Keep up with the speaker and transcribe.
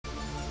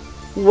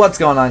What's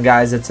going on,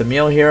 guys? It's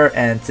Emil here,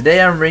 and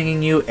today I'm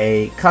bringing you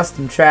a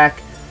custom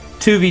track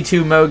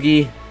 2v2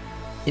 Mogi.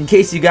 In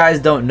case you guys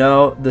don't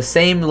know, the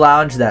same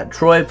lounge that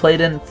Troy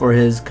played in for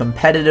his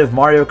competitive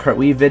Mario Kart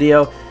Wii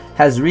video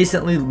has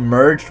recently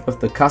merged with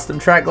the custom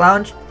track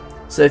lounge.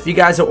 So if you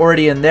guys are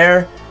already in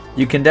there,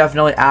 you can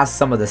definitely ask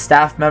some of the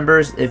staff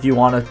members if you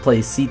want to play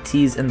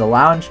CTs in the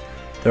lounge.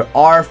 There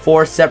are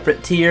 4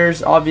 separate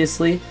tiers,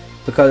 obviously,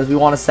 because we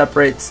want to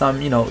separate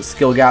some,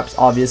 skill gaps,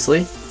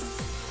 obviously.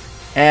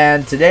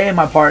 And today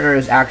my partner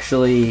is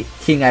actually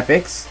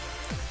KingEpix.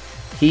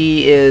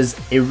 He is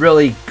a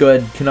really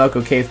good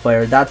Kanoko Cave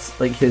player. That's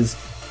like his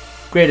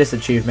greatest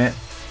achievement.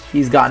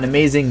 He's got an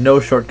amazing no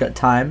shortcut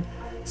time.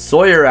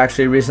 Sawyer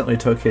actually recently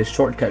took his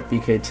shortcut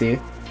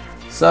BKT.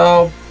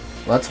 So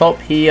let's hope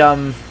he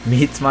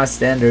meets my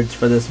standards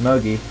for this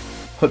Mogi.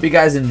 Hope you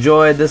guys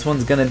enjoyed. This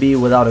one's gonna be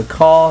without a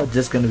call,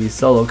 just gonna be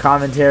solo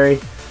commentary.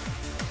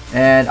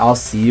 And I'll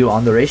see you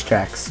on the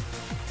racetracks.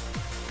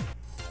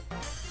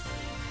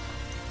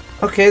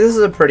 Okay, this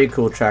is a pretty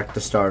cool track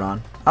to start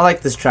on. I like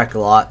this track a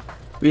lot.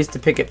 We used to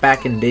pick it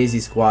back in Daisy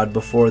Squad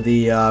before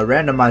the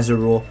randomizer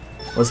rule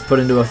was put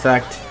into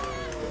effect.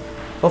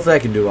 Hopefully I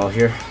can do well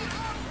here.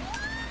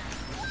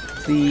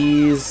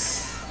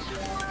 Please.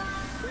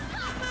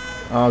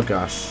 Oh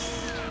gosh.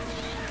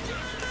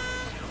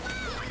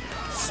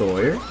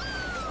 Sawyer?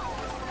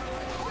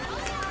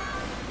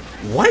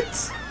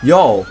 What?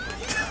 Yo.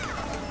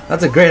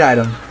 That's a great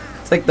item.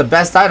 It's like the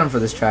best item for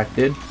this track,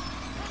 dude.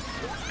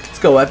 Let's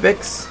go,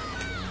 Epix.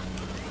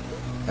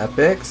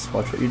 Epix,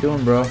 watch what you're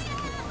doing, bro.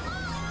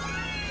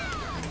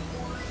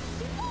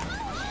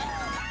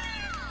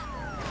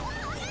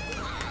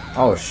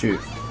 Oh, shoot.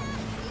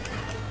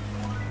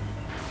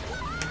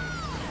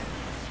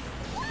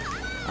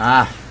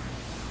 Ah,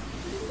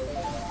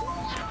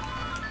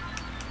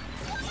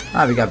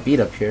 we got beat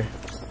up here.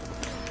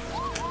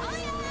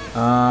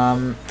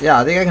 Yeah,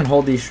 I think I can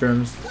hold these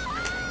shrooms.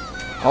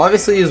 I'll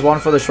obviously use one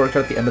for the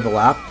shortcut at the end of the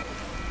lap.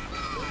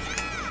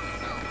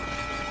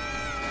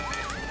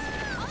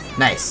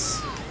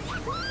 Nice.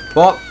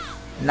 Well,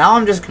 now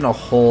I'm just gonna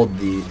hold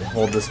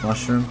this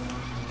mushroom,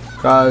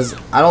 because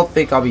I don't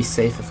think I'll be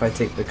safe if I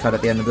take the cut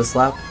at the end of this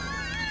lap.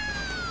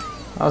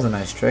 That was a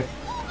nice trick.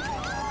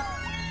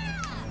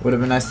 Would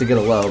have been nice to get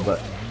a low,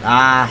 but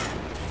I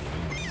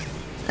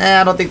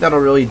don't think that'll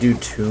really do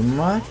too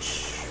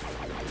much.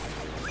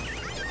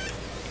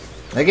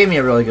 That gave me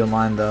a really good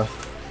line, though.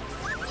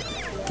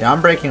 Yeah,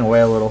 I'm breaking away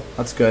a little.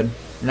 That's good.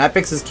 And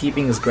Epix is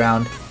keeping his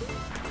ground.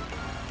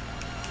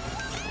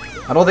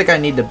 I don't think I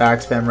need to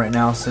backspam right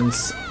now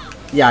since...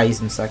 Yeah, he's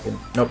in second.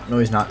 Nope, no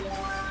he's not.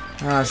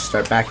 I'll just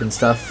start backing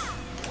stuff.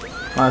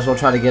 Might as well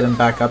try to get him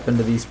back up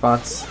into these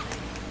spots.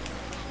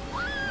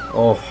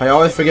 Oh, I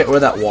always forget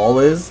where that wall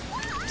is.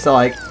 So,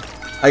 like,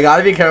 I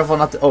gotta be careful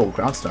not to... Oh,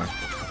 ground star.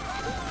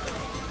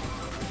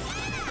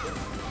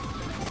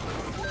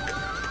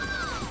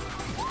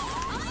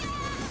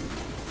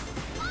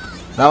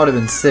 That would have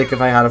been sick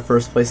if I had a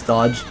first place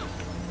dodge.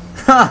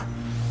 Ha!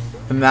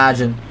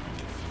 Imagine.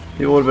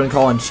 People would have been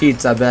calling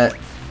cheats, I bet.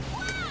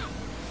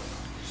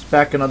 Just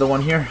back another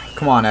one here.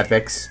 Come on,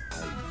 Epix.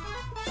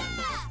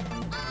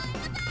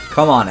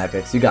 Come on,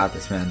 Epix. You got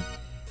this, man.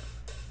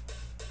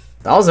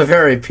 That was a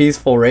very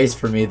peaceful race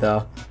for me,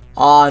 though.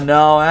 Oh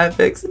no,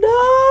 Epix.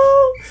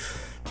 No!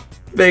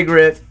 Big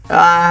rip.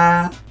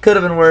 Could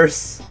have been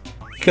worse.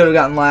 Could have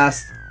gotten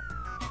last.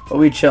 But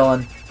we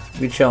chillin'.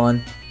 We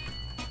chillin'.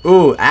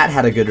 Ooh,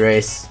 had a good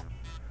race.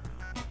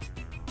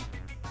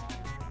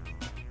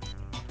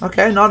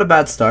 Okay, not a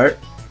bad start.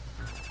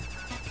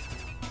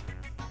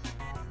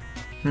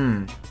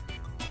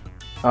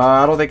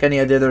 I don't think any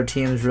of the other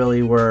teams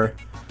really were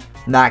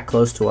that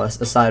close to us,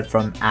 aside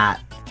from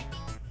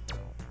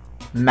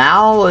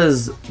Mal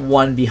is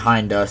one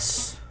behind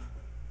us.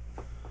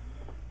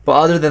 But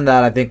other than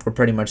that, I think we're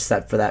pretty much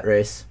set for that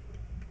race.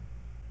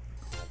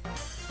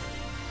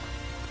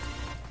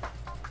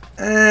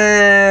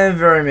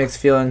 Very mixed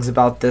feelings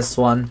about this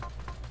one.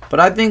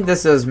 But I think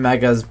this is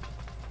Mega's...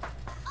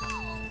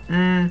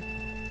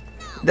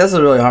 This is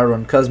a really hard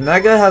one, because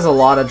Mega has a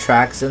lot of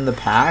tracks in the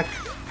pack.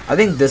 I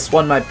think this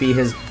one might be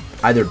his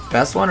either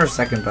best one or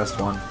second best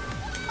one.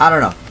 I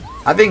don't know.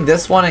 I think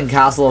this one and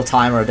Castle of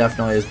Time are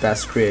definitely his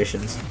best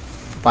creations.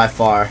 By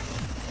far.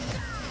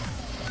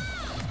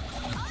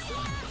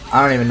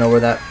 I don't even know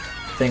where that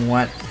thing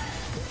went.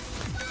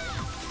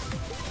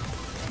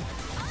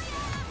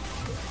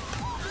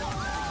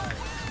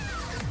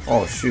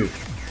 Oh, shoot.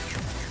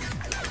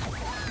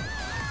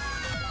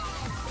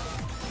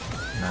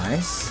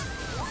 Nice.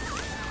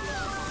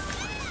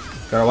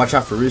 Gotta watch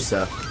out for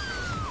Russo.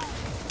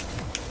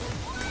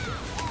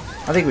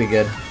 I think we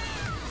good.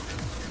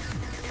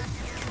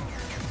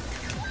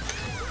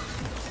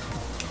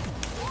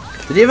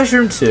 Did he have a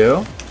shroom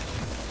too?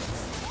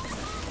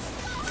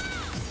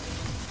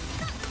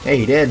 Yeah,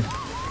 he did.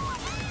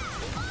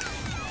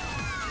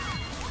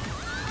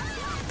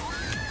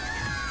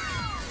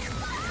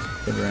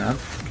 Good round.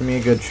 Give me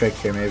a good trick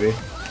here, maybe.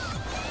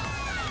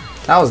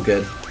 That was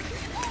good.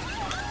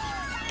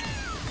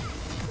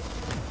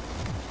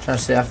 Trying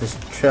to stay off this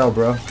trail,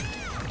 bro.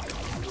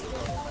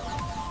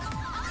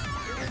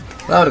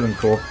 That would have been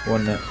cool,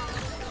 wouldn't it?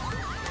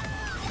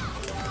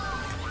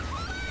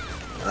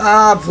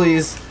 Ah,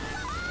 please.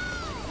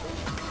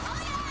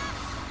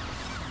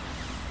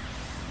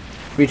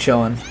 We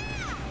chillin'.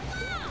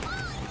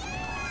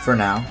 For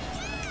now.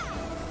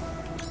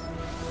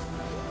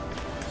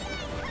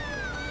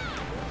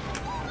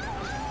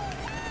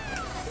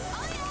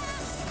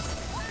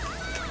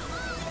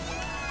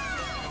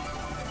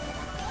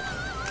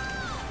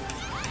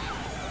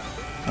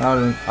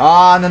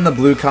 Oh, and then the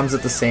blue comes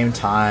at the same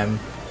time.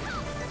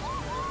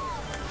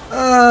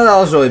 That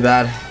was really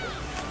bad.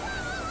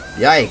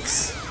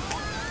 Yikes.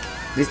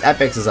 At least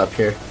Epix is up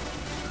here.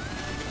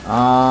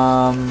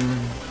 Ah,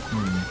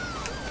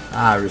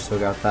 Russo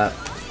got that.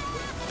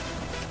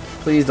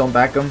 Please don't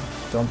back him.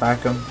 Don't back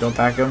him. Don't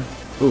back him.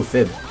 Ooh,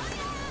 Fib.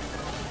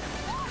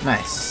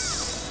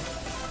 Nice.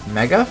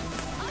 Mega?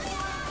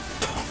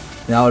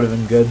 That would have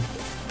been good.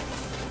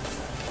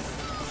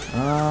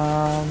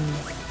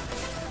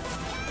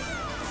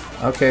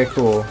 Okay,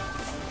 cool.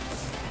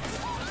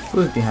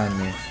 Who's behind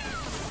me?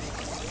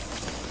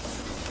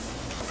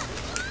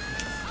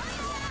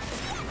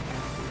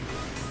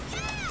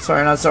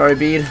 Sorry, not sorry,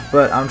 Bede,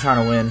 but I'm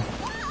trying to win.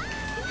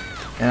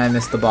 And I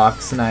missed the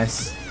box.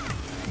 Nice.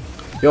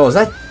 Yo, is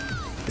that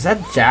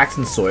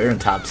Jackson Sawyer in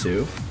top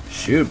 2?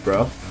 Shoot,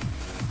 bro.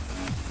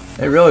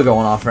 They're really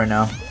going off right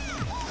now.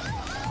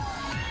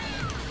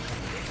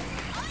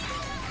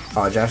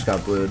 Oh, Jax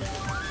got blued.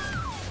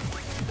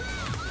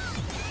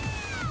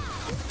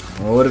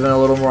 Well, it would have been a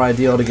little more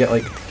ideal to get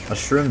like a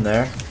shroom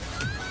there.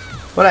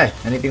 But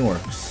hey, anything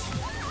works.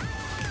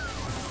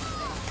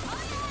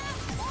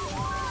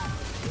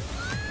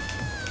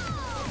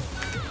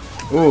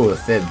 Ooh, a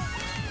Fib.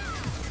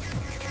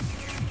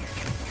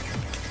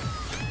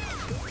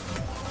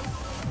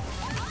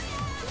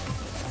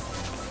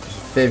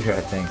 Fib here,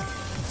 I think.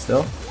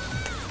 Still?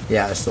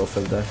 Yeah, there's still a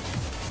Fib there.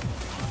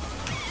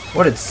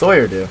 What did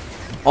Sawyer do?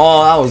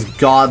 Oh, that was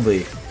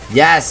godly.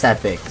 Yes,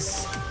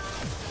 Epix.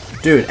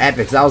 Dude,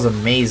 Epix, that was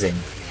amazing.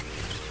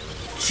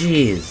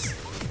 Jeez.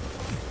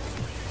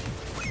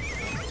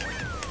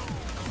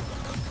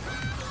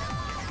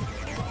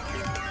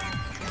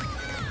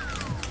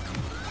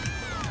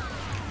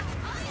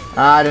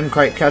 I didn't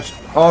quite catch.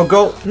 Oh,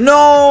 go. No,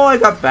 I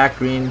got back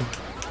greened.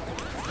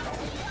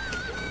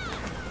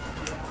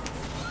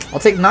 I'll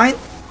take 9th.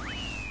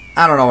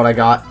 I don't know what I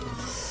got.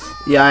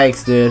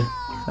 Yikes, dude.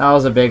 That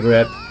was a big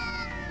rip.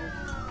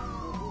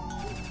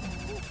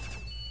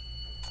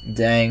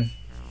 Dang.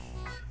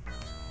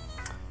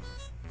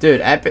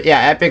 Dude,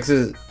 Epix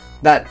is...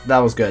 That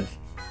was good.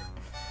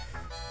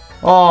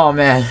 Oh,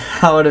 man.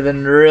 That would have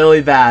been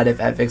really bad if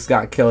Epix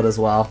got killed as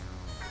well.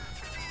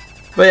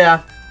 But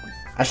yeah.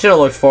 I should have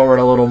looked forward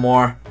a little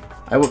more.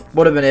 I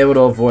would have been able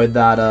to avoid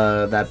that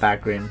that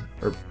back green.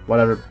 Or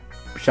whatever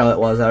shell it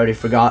was. I already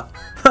forgot.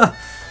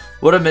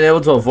 Would have been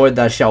able to avoid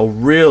that shell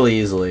really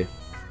easily.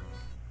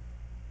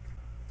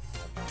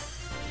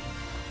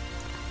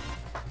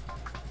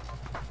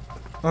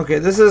 Okay,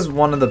 this is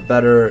one of the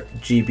better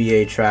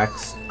GBA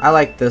tracks. I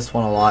like this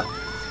one a lot.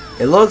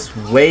 It looks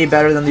way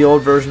better than the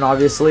old version,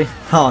 obviously.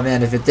 Oh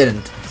man, if it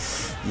didn't.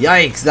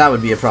 Yikes, that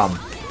would be a problem.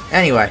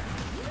 Anyway.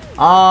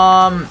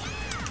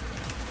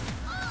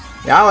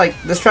 Yeah, I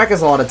like... This track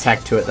has a lot of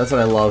tech to it. That's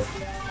what I love.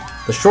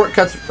 The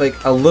shortcuts, like,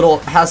 a little...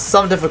 Has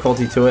some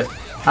difficulty to it.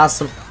 Has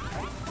some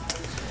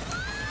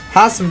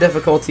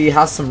difficulty,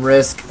 has some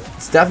risk.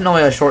 It's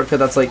definitely a shortcut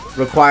that's like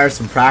requires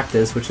some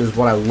practice, which is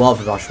what I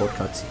love about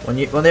shortcuts.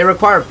 When they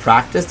require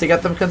practice to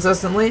get them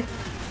consistently,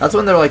 that's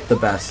when they're like the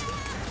best.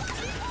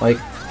 Like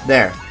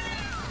there,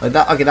 like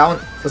that. Okay, that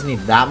one doesn't need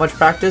that much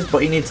practice,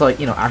 but you need to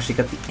like actually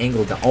get the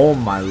angle down. Oh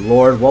my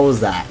lord, what was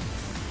that?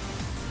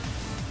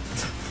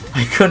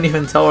 I couldn't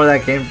even tell where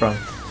that came from.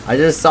 I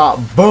just saw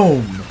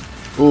boom.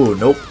 Ooh,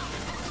 nope.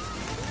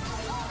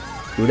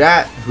 Who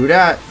dat? Who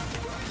dat?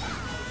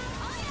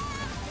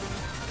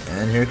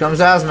 And here comes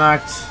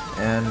Asmact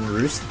and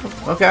Russo.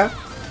 Okay.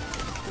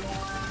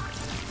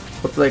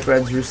 Look like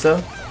Red's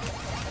Russo.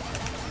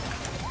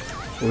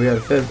 Oh, we got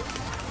a Fib.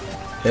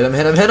 Hit him,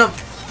 hit him, hit him!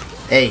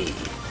 Hey.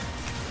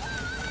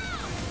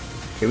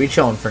 Okay, we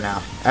chilling for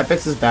now.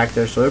 Epix is back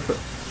there, so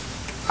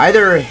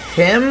either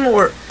him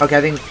or... Okay,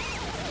 I think...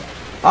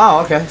 Oh,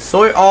 okay.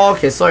 Sawyer... Oh,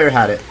 okay, Sawyer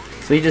had it.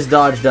 So he just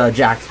dodged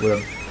Jax with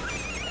him.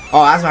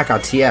 Oh, Asmac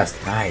got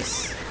TS'd.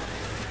 Nice.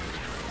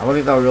 I don't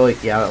think that would really...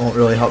 Yeah, that won't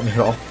really help me at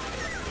all.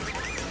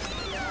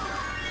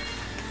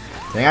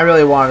 I think I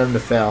really wanted him to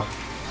fail.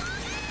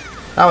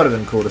 That would have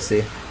been cool to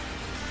see.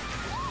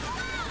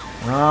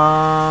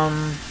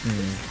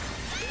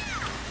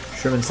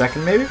 Sherman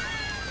second, maybe?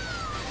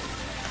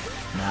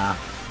 Nah.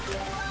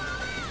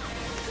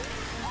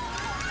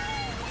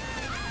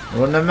 It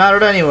wouldn't have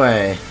mattered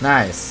anyway.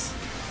 Nice.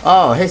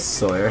 Oh, hey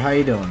Sawyer, how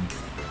you doing?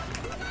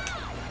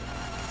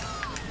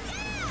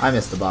 I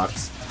missed the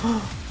box.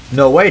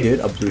 No way, dude.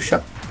 A blue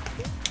shot.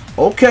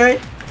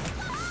 Okay.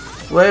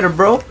 Later,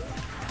 bro.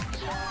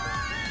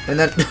 And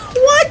then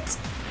what?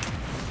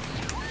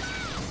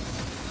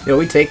 Yo,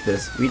 we take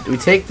this. We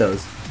take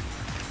those.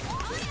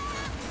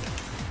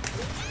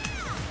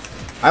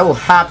 I will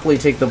happily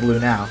take the blue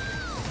now.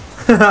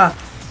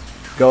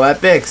 Go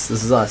Epix.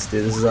 This is us,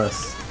 dude. This is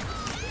us.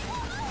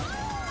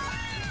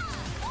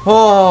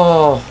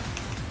 Oh.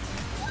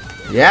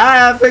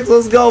 Yeah, Epix.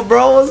 Let's go,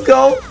 bro. Let's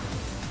go.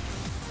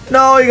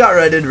 No, he got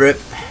redded. Rip.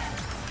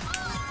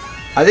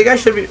 I think I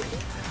should be...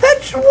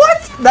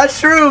 What?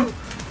 That's shroom.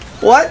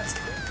 What?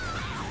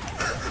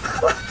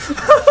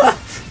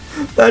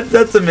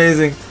 That's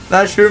amazing.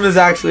 That shroom is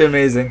actually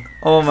amazing.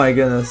 Oh my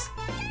goodness.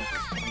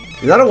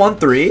 Is that a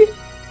 1-3?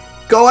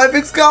 Go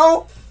Epix,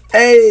 go!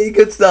 Hey,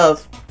 good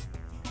stuff.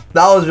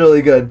 That was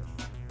really good.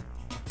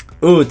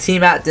 Ooh,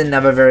 Team At didn't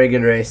have a very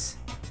good race.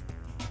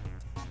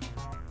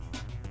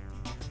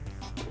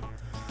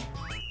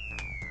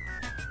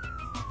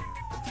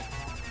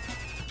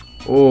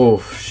 Oh,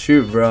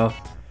 shoot, bro.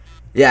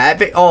 Yeah,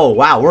 Epic. Oh,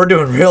 wow. We're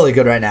doing really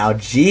good right now.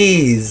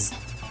 Jeez.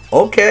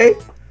 Okay.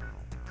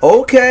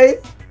 Okay.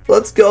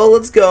 Let's go.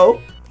 Let's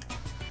go.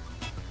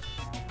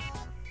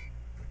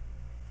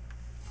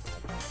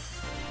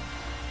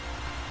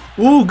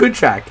 Ooh, good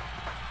track.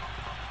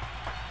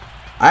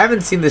 I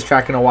haven't seen this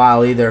track in a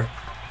while either.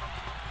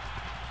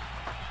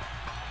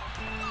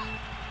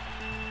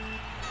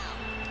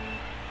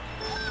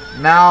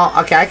 Now,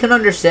 okay, I can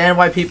understand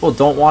why people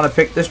don't want to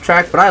pick this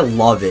track, but I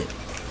love it.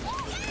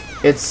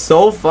 It's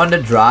so fun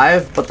to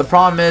drive, but the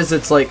problem is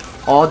it's like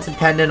all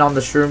dependent on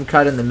the shroom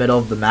cut in the middle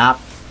of the map.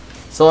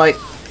 So like,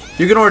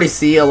 you can already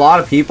see a lot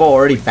of people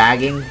already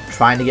bagging,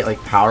 trying to get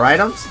like power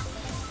items.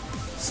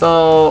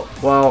 So,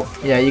 well,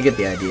 yeah, you get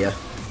the idea.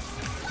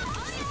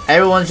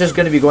 Everyone's just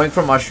going to be going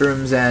for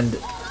mushrooms, and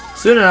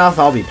soon enough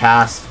I'll be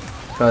past,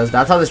 because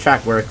that's how this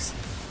track works.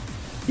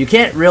 You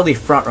can't really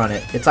front run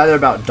it. It's either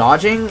about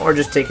dodging or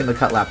just taking the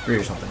cut lap 3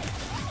 or something.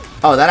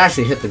 Oh, that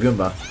actually hit the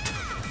Goomba.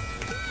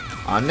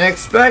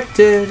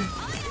 Unexpected.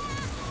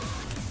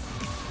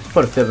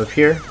 Put a fib up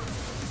here.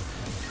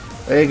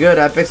 Very good.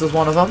 Epix was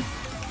one of them.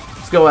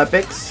 Let's go,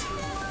 Epix.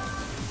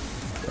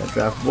 That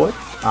draft boy.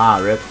 Ah,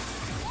 rip.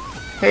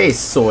 Hey,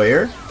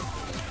 Sawyer.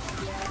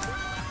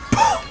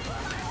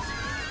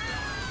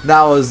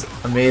 That was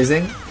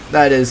amazing.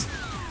 That is...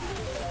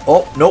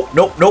 Oh, nope,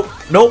 nope, nope,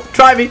 nope.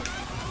 Try me.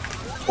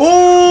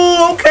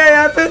 Ooh,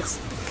 okay, Epix.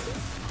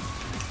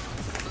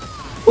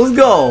 Let's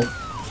go.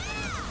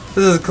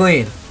 This is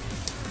clean.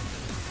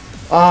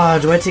 Ah,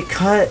 do I take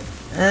cut?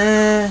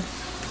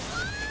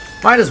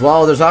 Might as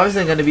well. There's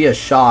obviously going to be a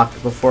shock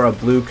before a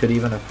blue could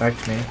even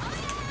affect me.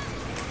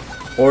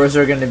 Or is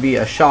there going to be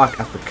a shock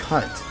at the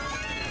cut?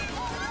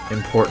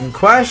 Important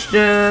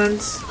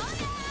questions.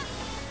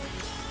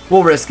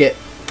 We'll risk it.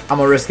 I'm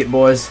going to risk it,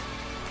 boys.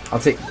 I'll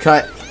take the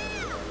cut.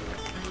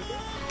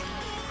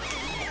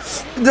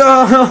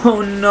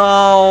 Oh,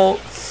 no.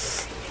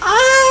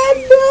 Ah,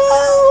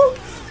 no.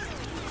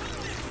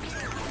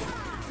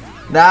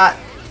 That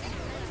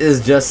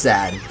is just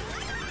sad.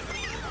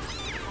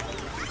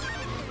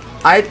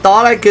 I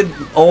thought I could...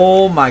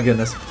 Oh, my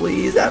goodness.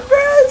 Please,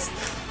 Empress.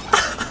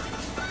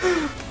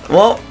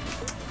 Well,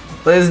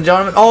 ladies and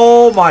gentlemen.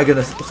 Oh, my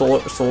goodness.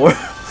 Solar.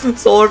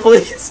 Solar,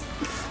 please.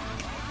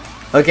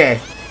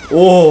 Okay.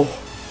 Whoa.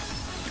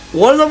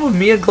 What is up with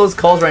me in close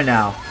calls right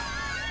now?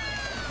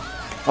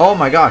 Oh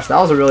my gosh, that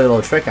was a really low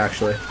trick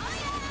actually.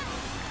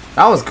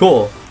 That was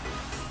cool.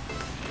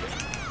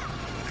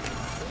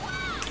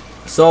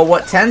 So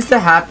what tends to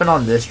happen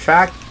on this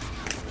track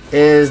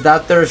is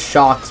that there's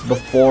shocks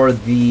before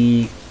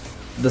the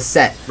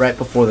set, right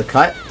before the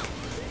cut.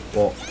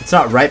 Well, it's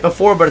not right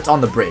before, but it's on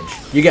the bridge.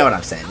 You get what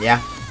I'm saying,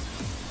 yeah?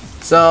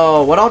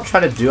 So what I'll try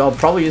to do, I'll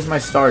probably use my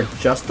star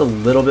just a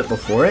little bit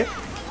before it.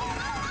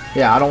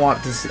 Yeah, I don't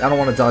want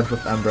to dodge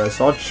with Umbra,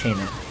 so I'll chain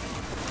it.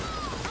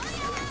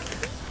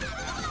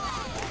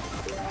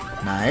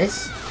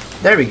 Nice.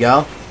 There we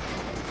go.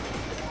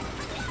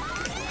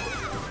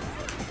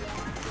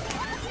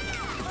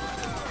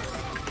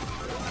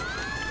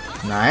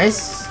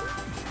 Nice.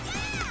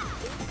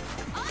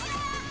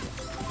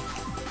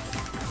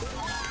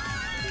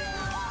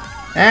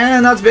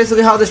 And that's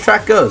basically how this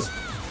track goes.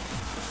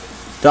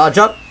 Dodge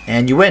up,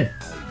 and you win.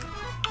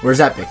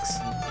 Where's Epix?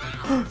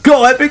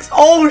 Go, Epix!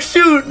 Oh,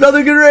 shoot!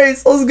 Another good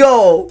race! Let's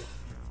go!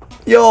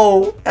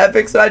 Yo,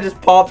 Epix and I just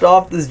popped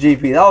off this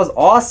GP. That was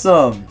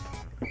awesome!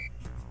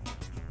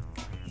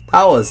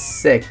 That was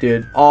sick,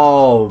 dude.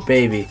 Oh,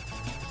 baby.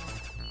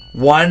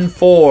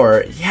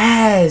 1-4.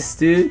 Yes,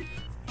 dude.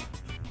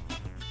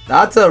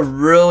 That's a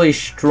really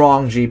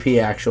strong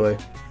GP, actually.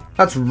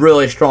 That's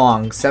really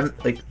strong.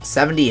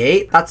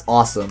 78? That's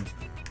awesome.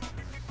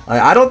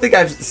 I don't think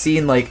I've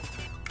seen, like...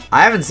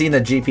 I haven't seen a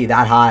GP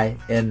that high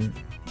in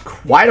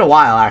quite a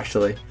while,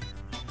 actually.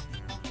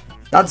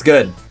 That's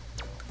good.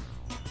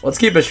 Let's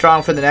keep it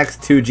strong for the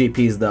next 2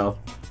 GPs, though.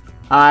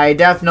 I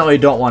definitely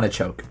don't want to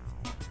choke.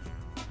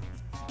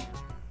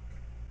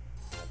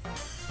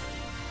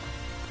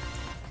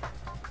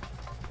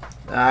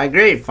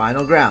 Great,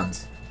 final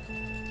grounds.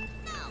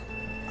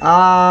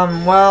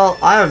 Well,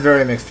 I have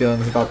very mixed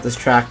feelings about this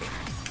track.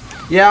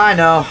 Yeah, I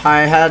know.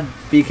 I had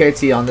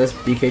BKT on this.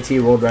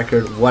 BKT world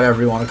record,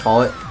 whatever you want to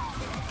call it.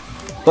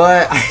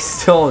 But I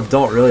still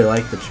don't really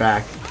like the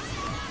track.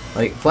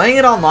 Like, playing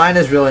it online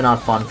is really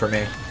not fun for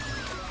me.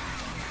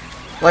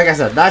 Like I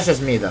said, that's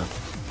just me though.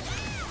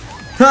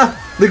 Huh!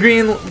 The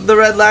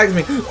red lags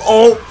me.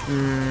 Oh!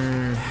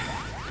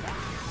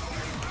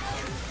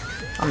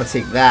 I'm gonna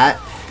take that.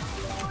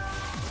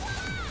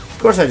 Of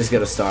course I just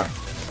get a star.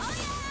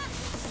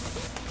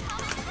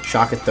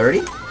 Shock at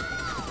 30.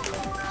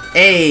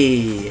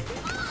 Hey!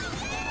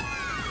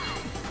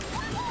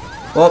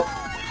 Well,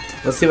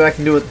 let's see what I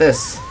can do with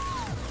this.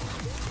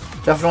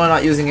 Definitely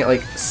not using it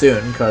like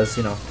soon, because,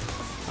 you know,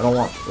 I don't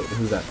want... Wait,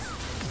 who's that?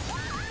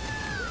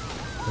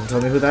 Don't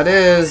tell me who that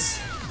is.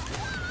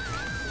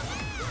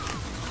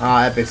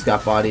 Ah, Epix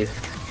got bodied.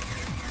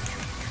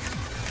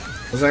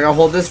 Looks like I'll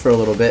hold this for a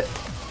little bit.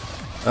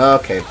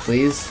 Okay,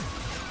 please.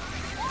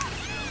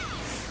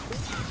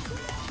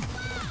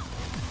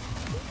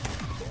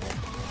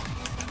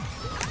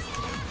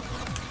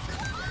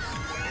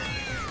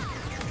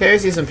 Okay, I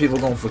see some people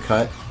going for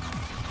cut.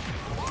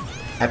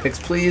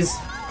 Epix, please.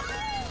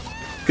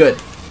 Good.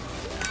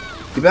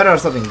 You better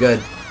have something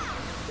good.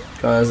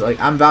 Because, like,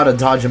 I'm about to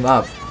dodge him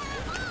up.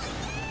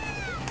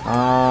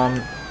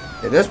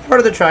 This part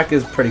of the track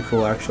is pretty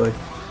cool, actually.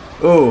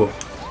 Ooh.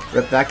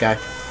 Rip that guy.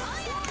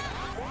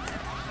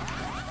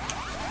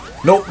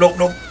 Nope, nope,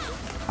 nope.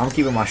 I'm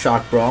keeping my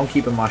shock, bro. I'm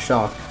keeping my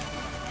shock.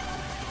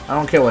 I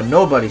don't care what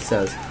nobody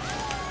says.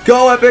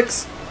 Go,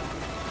 Epix!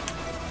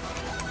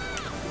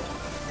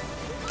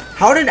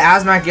 How did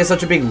Azmac get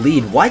such a big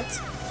lead? What?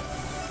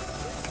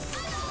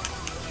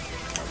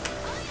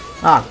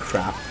 Ah,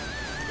 crap.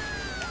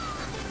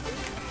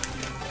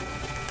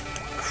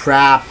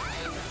 Crap.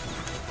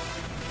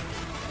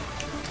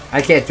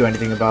 I can't do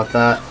anything about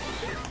that.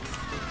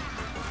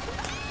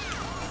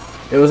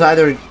 It was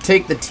either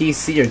take the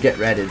TC or get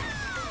redded.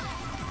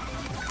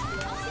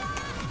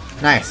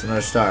 Nice,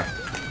 another star.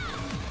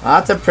 I'll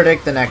have to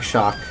predict the next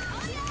shock.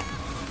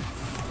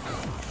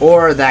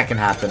 Or that can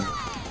happen.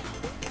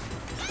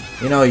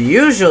 You know,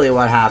 usually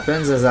what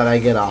happens is that I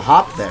get a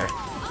hop there.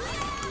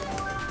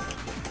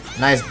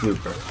 Nice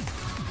blooper.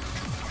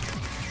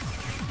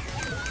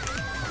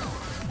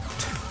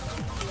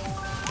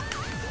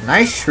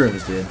 Nice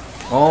shrooms, dude.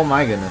 Oh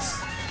my goodness.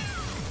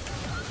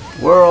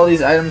 Where are all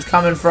these items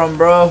coming from,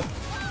 bro?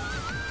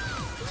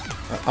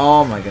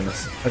 Oh my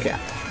goodness. Okay.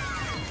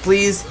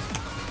 Please.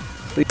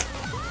 Please.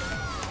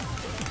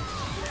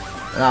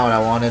 Not what I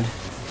wanted.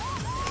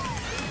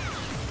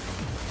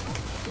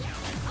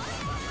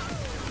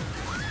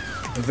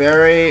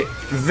 Very,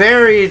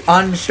 very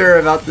unsure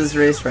about this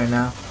race right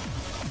now.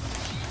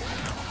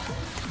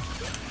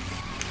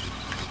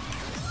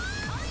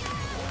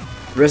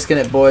 Risking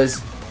it,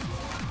 boys.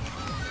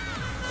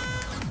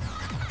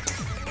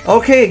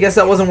 Okay, I guess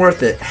that wasn't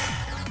worth it.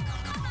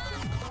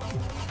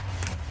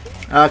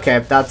 Okay,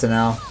 that's an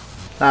L.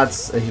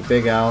 That's a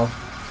big L.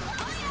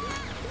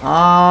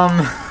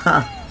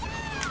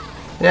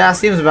 Yeah,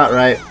 seems about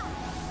right.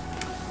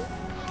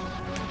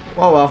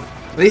 Well,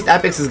 at least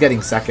Epix is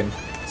getting second.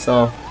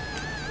 So,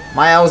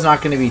 my L is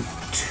not going to be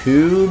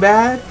too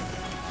bad.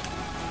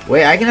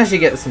 Wait, I can actually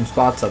get some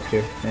spots up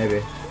here,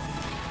 maybe.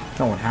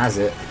 No one has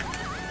it.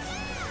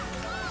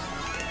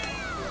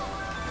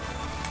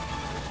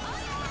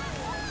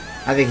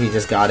 I think he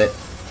just got it.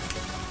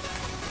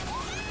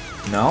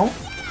 No?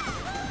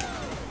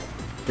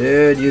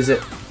 Dude, use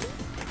it.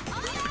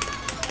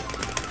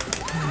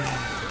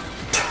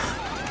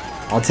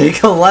 I'll take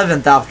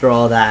 11th after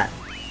all that.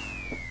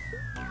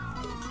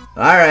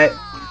 Alright.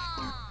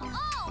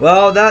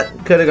 Well,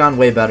 that could have gone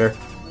way better.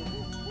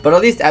 But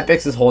at least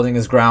Epix is holding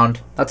his ground.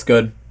 That's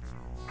good.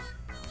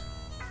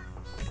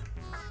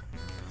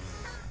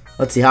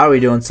 Let's see, how are we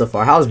doing so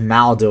far? How's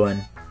Mal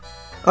doing?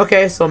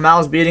 Okay, so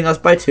Mal's beating us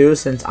by 2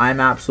 since I'm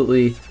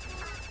absolutely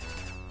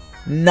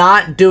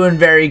not doing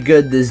very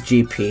good this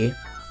GP.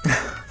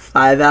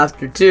 5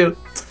 after 2.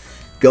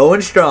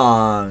 Going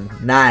strong.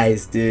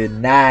 Nice, dude.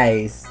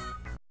 Nice.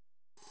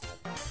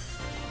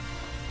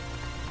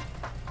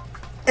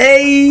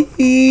 Hey,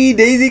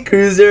 Daisy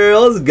Cruiser.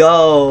 Let's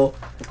go.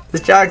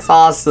 This track's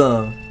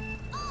awesome.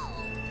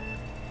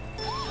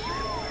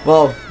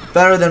 Well,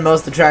 better than most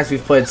of the tracks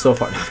we've played so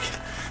far. No, I'm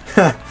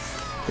kidding.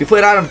 We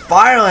played out in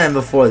Fireland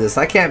before this.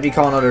 I can't be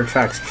calling other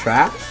tracks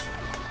trash.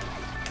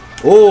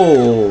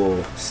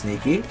 Oh,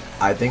 sneaky.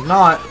 I think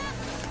not.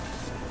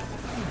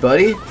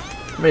 Buddy,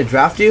 I'm ready to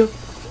draft you?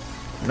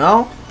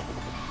 No?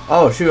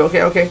 Oh, shoot.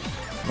 Okay, okay.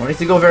 No need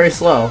to go very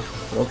slow.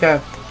 Okay.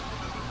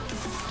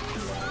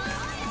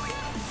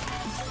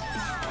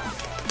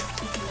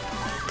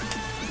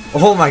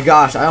 Oh my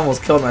gosh, I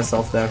almost killed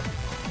myself there.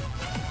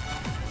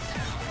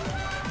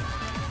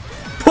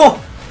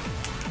 Oh!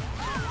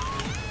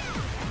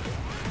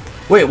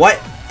 Wait, what?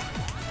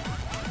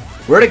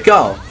 Where'd it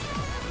go?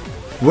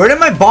 Where did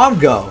my bomb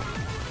go?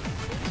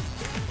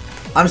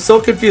 I'm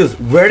so confused.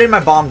 Where did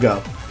my bomb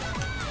go?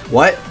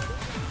 What?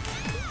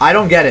 I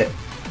don't get it.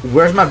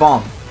 Where's my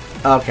bomb?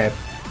 Okay.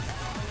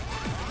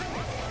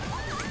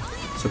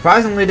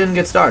 Surprisingly, didn't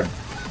get started.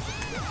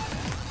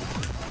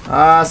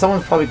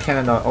 Someone's probably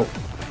cannon. Oh,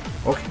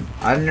 okay.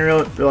 I didn't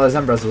realize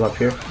Embrus was up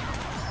here.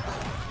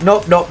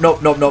 Nope, nope,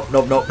 nope, nope, nope,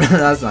 nope, nope.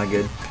 That's not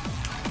good.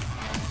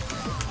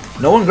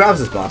 No one grabs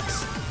this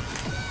box.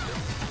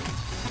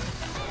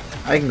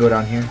 I can go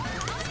down here.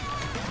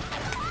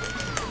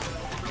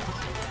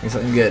 Get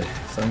something good.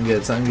 Something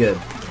good. Something good.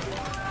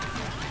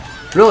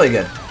 Really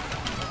good.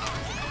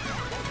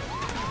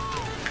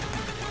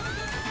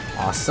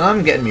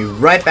 Awesome. Getting me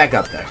right back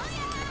up there.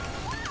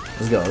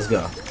 Let's go. Let's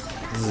go.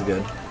 This is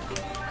good.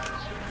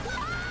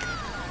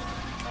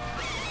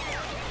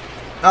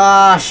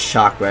 Ah,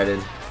 shock redded.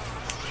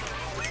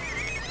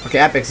 Okay,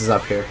 Epix is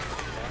up here.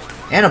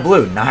 And a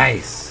blue.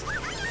 Nice.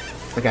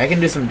 Okay,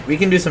 we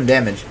can do some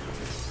damage.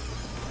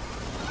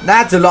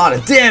 That's a lot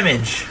of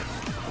damage.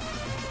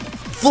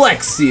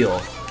 Flex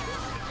Seal.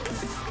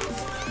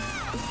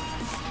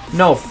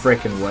 No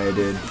frickin' way,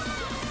 dude.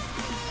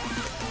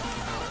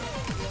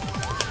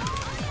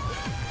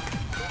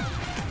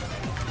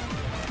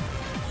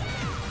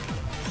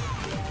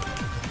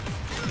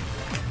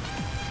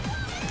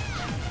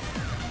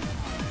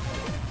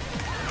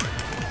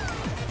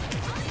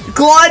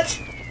 Clutch!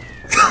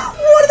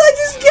 What did I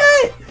just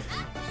get?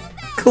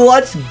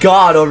 Clutch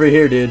God over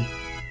here, dude.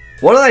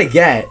 What did I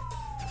get?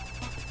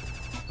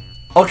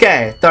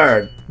 Okay,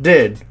 third.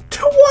 Dude.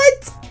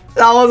 What?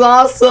 That was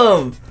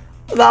awesome.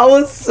 That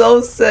was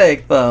so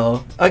sick,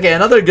 though. Okay,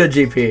 another good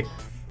GP.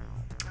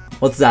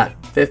 What's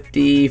that?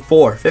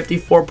 54.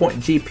 54 point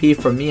GP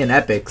from me and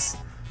Epix.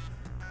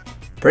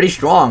 Pretty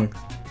strong.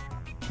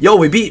 Yo,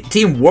 we beat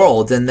Team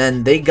World, and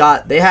then they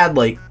had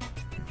like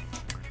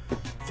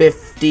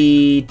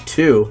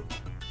 52.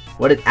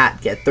 What did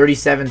At get?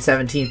 37,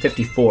 17,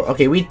 54.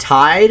 Okay, we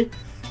tied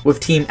with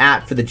Team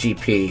At for the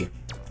GP.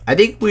 I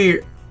think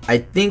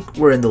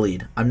we're in the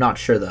lead. I'm not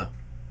sure though.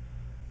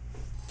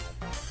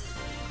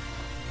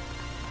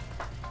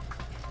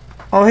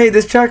 Oh hey,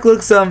 this track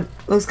looks kind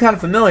of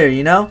familiar,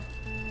 you know?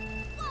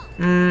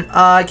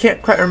 I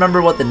can't quite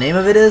remember what the name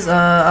of it is.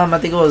 I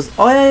think it was,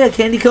 oh yeah,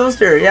 Candy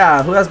Coaster.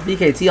 Yeah, who has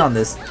BKT on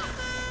this?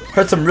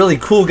 Heard some really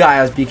cool guy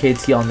has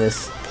BKT on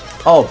this.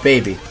 Oh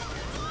baby.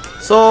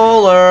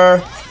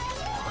 Solar.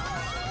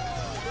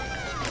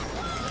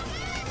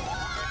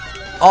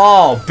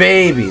 Oh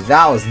baby,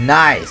 that was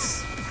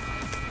nice.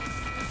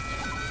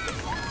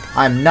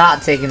 I'm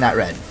not taking that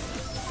red.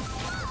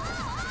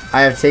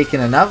 I have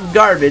taken enough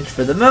garbage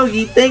for the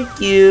Mogi,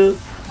 thank you.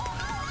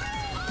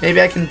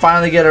 Maybe I can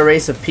finally get a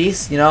race of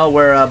peace, you know,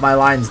 where my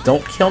lines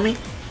don't kill me.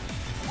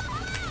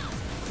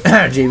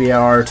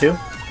 GBR 2.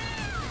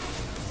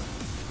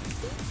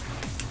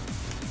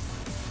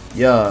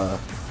 Yeah.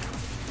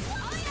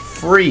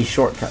 Free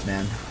shortcut,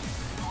 man.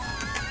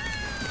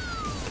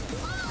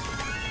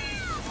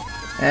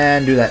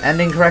 And do that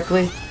ending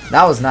correctly.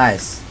 That was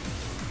nice.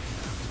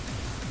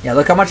 Yeah,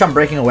 look how much I'm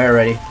breaking away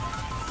already.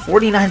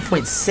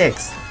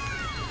 49.6.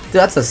 Dude,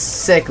 that's a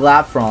sick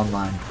lap for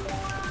online.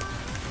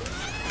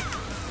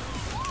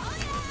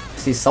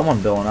 See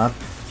someone building up.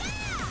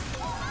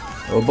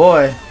 Oh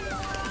boy.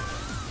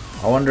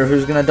 I wonder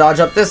who's gonna dodge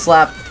up this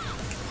lap.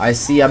 I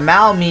see a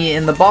Malmi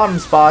in the bottom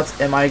spots.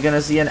 Am I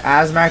gonna see an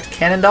Asmax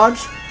cannon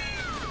dodge?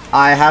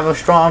 I have a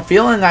strong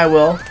feeling I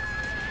will.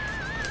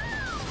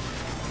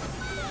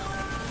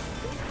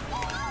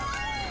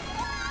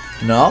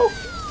 No?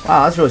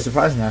 Wow, that's really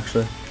surprising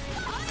actually.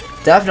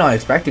 Definitely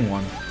expecting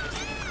one.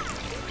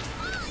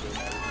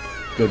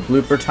 Good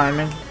blooper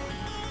timing.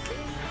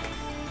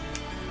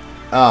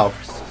 Oh,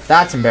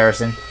 that's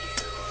embarrassing.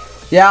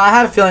 Yeah, I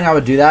had a feeling I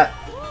would do that.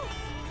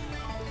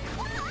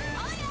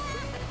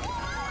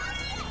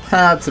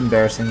 That's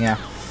embarrassing, yeah.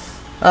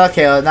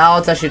 Okay, well, now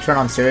let's actually turn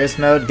on serious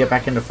mode, get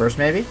back into first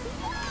maybe.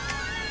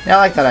 Yeah, I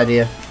like that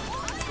idea.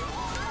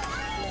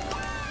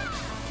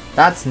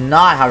 That's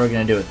not how we're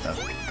gonna do it though.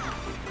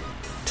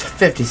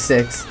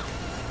 56.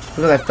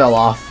 Because I fell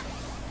off.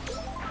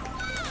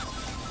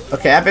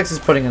 Okay, Epix is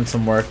putting in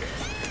some work.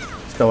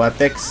 Let's go,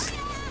 Epix.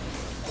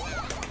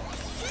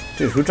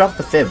 Dude, who dropped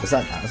the fib? Was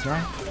that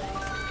Asmar?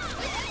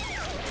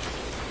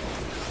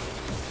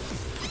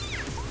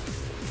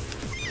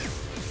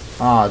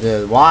 Oh,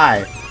 dude,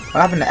 why?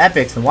 What happened to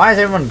Epix, and why is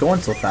everyone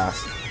going so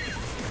fast?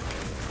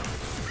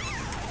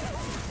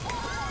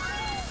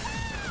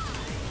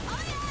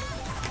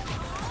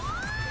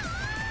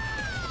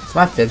 Is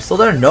my fib still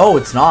there? No,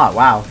 it's not.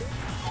 Wow.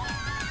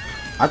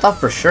 I thought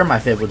for sure my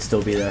fib would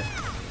still be there.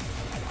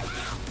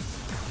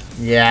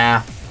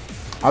 Yeah.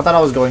 I thought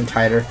I was going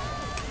tighter.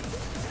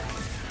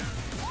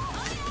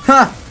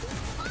 Huh!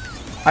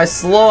 I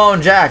slow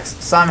on Jax,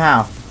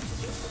 somehow.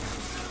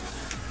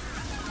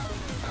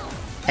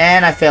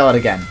 And I fail it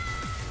again.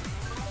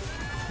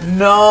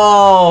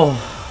 No!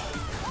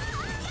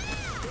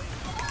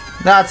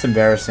 That's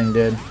embarrassing,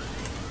 dude.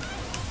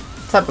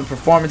 What type of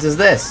performance is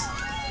this?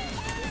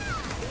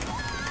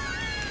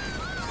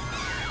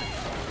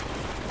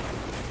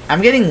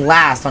 I'm getting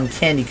last on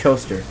Candy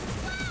Coaster.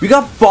 We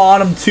got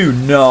bottom 2.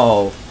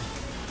 No.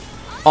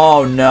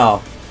 Oh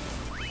no.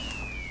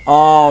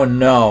 Oh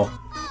no.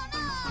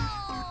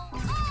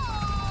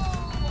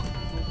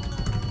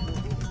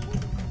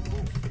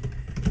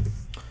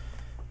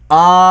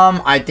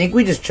 I think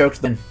we just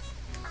choked them.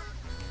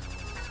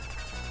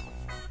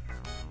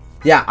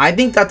 Yeah, I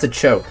think that's a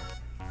choke.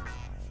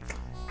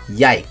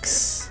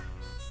 Yikes.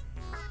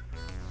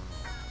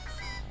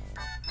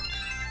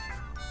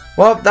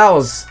 Well, that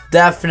was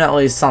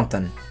definitely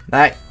something.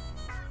 That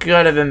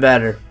could have been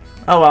better.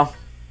 Oh well.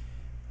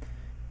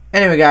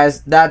 Anyway,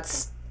 guys,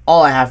 that's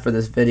all I have for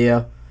this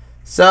video.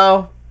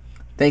 So,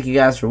 thank you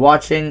guys for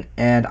watching,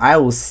 and I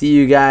will see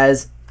you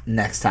guys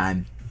next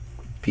time.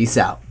 Peace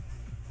out.